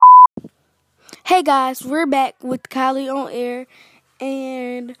Hey guys, we're back with Kylie on air,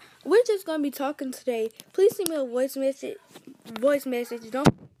 and we're just gonna be talking today. Please send me a voice message. Don't.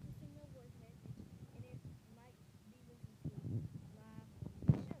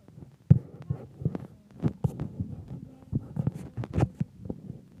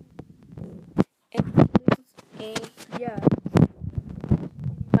 And yeah,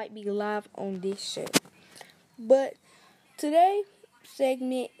 might be live on this show. But today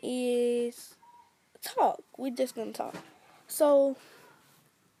segment is talk. We're just gonna talk. So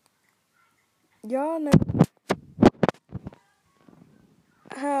y'all know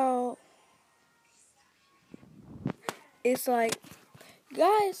how it's like,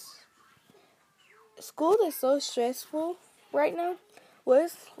 guys. School is so stressful right now.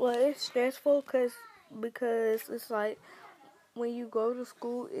 It's stressful because it's like when you go to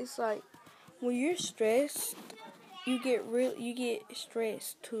school, it's like when you're stressed, you get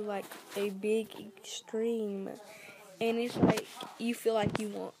stressed to like a big extreme, and it's like you feel like you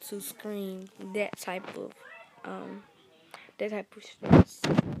want to scream. Um that type of stress.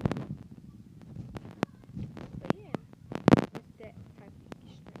 But yeah, it's that type of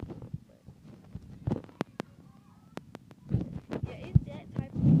extreme. But yeah, it's that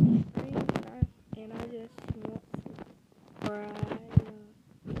type of extreme, and I just want to cry.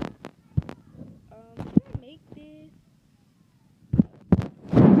 Can I make this?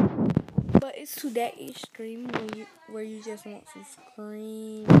 But it's to that extreme where you just want to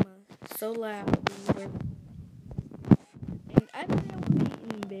scream so loudly. And I know that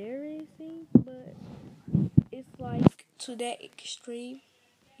would be embarrassing, but it's like to that extreme.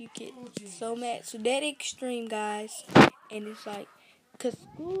 You get so mad to that extreme, guys. And it's like, cause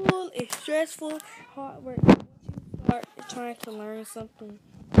school is stressful, hard work. Once you start trying to learn something,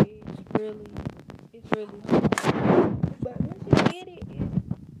 really, it's really hard. But once you get it,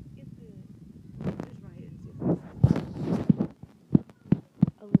 it's good.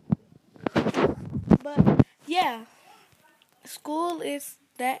 A little bit. But yeah, school is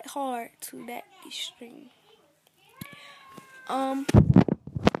that hard to that extreme. Um, I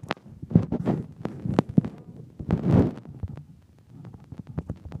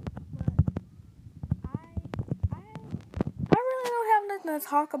really don't have nothing to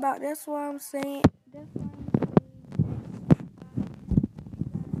talk about. That's why I'm saying. That's why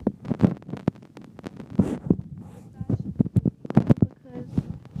because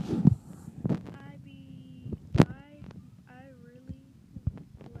I be I really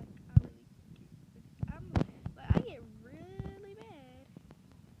I'm like I get really mad.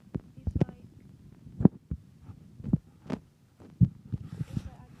 It's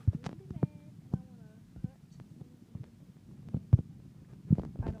like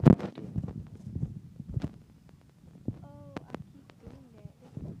I don't want to. Oh, I keep doing that.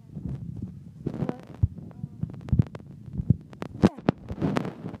 That's what happens. But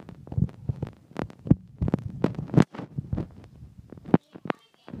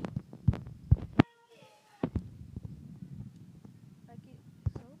yeah, I get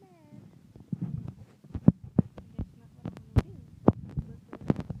so mad. That's not what I want to do.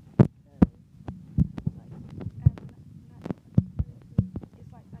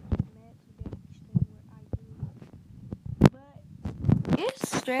 It's like I get mad to that extreme where I do. But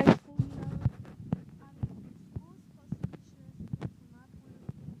it's stressful, you know. I mean, school's supposed to be stressful from my point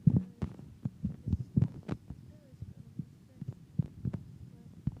of view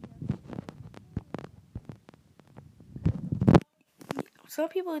some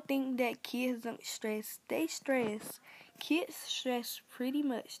people think that kids don't stress. They stress. Kids stress pretty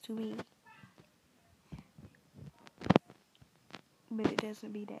much to me. But it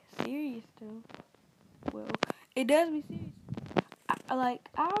doesn't be that serious though. Well, it does be serious. Like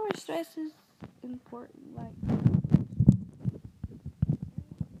our stress is important. Like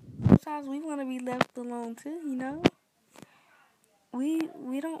sometimes we want to be left alone too. You know, we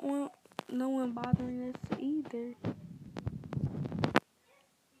don't want no one bothering us either.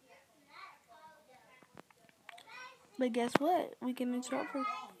 But guess what? We get in trouble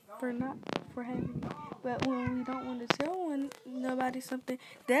for not for having it. But when we don't want to tell nobody something,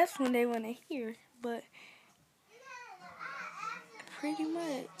 that's when they want to hear. But pretty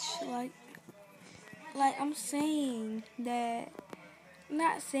much, like I'm saying that,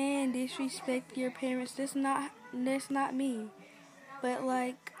 not saying disrespect your parents. That's not me. But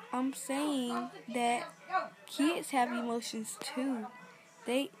like I'm saying that kids have emotions too.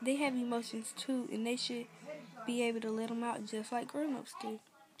 They have emotions too, and they should be able to let them out just like grown-ups do.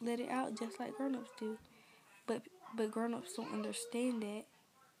 Let it out just like grown-ups do. But grown-ups don't understand that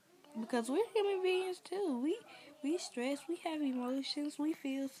because we're human beings too. we stress, we have emotions, we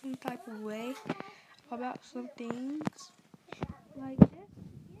feel some type of way about some things. Like that's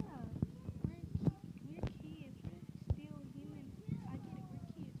yeah. We're kids. We're still human. I get it.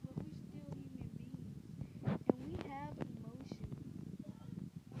 We're kids, but we're still human beings, and we have emotions.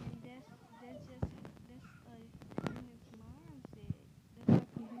 And that's a human's mindset. That's like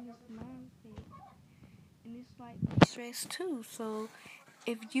a human's mindset, and it's like stress too. So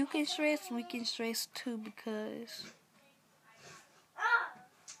if you can stress, we can stress too because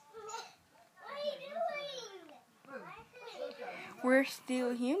we're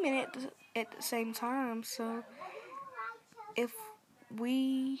still human at the same time. So if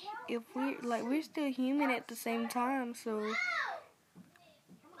we're still human at the same time. So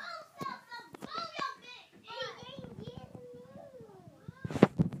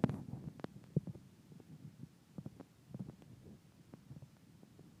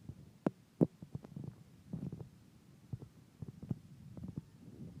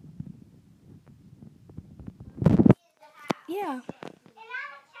yeah,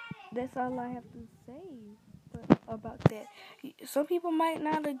 that's all I have to say about that. Some people might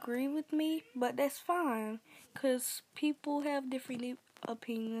not agree with me, but that's fine because people have different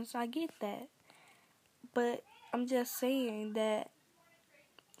opinions. I get that. But I'm just saying that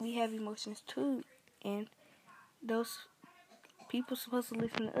we have emotions too, and those people supposed to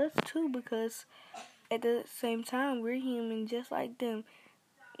listen to us too because at the same time we're human just like them.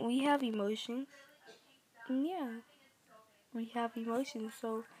 We have emotions. And yeah, we have emotions.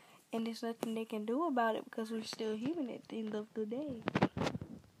 So, and there's nothing they can do about it because we're still human at the end of the day.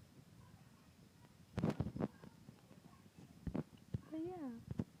 But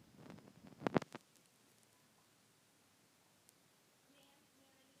yeah,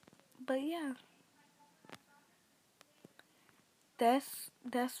 but yeah,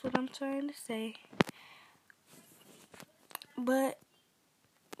 that's what I'm trying to say. But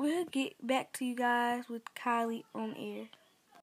we'll get back to you guys with Kylie on air.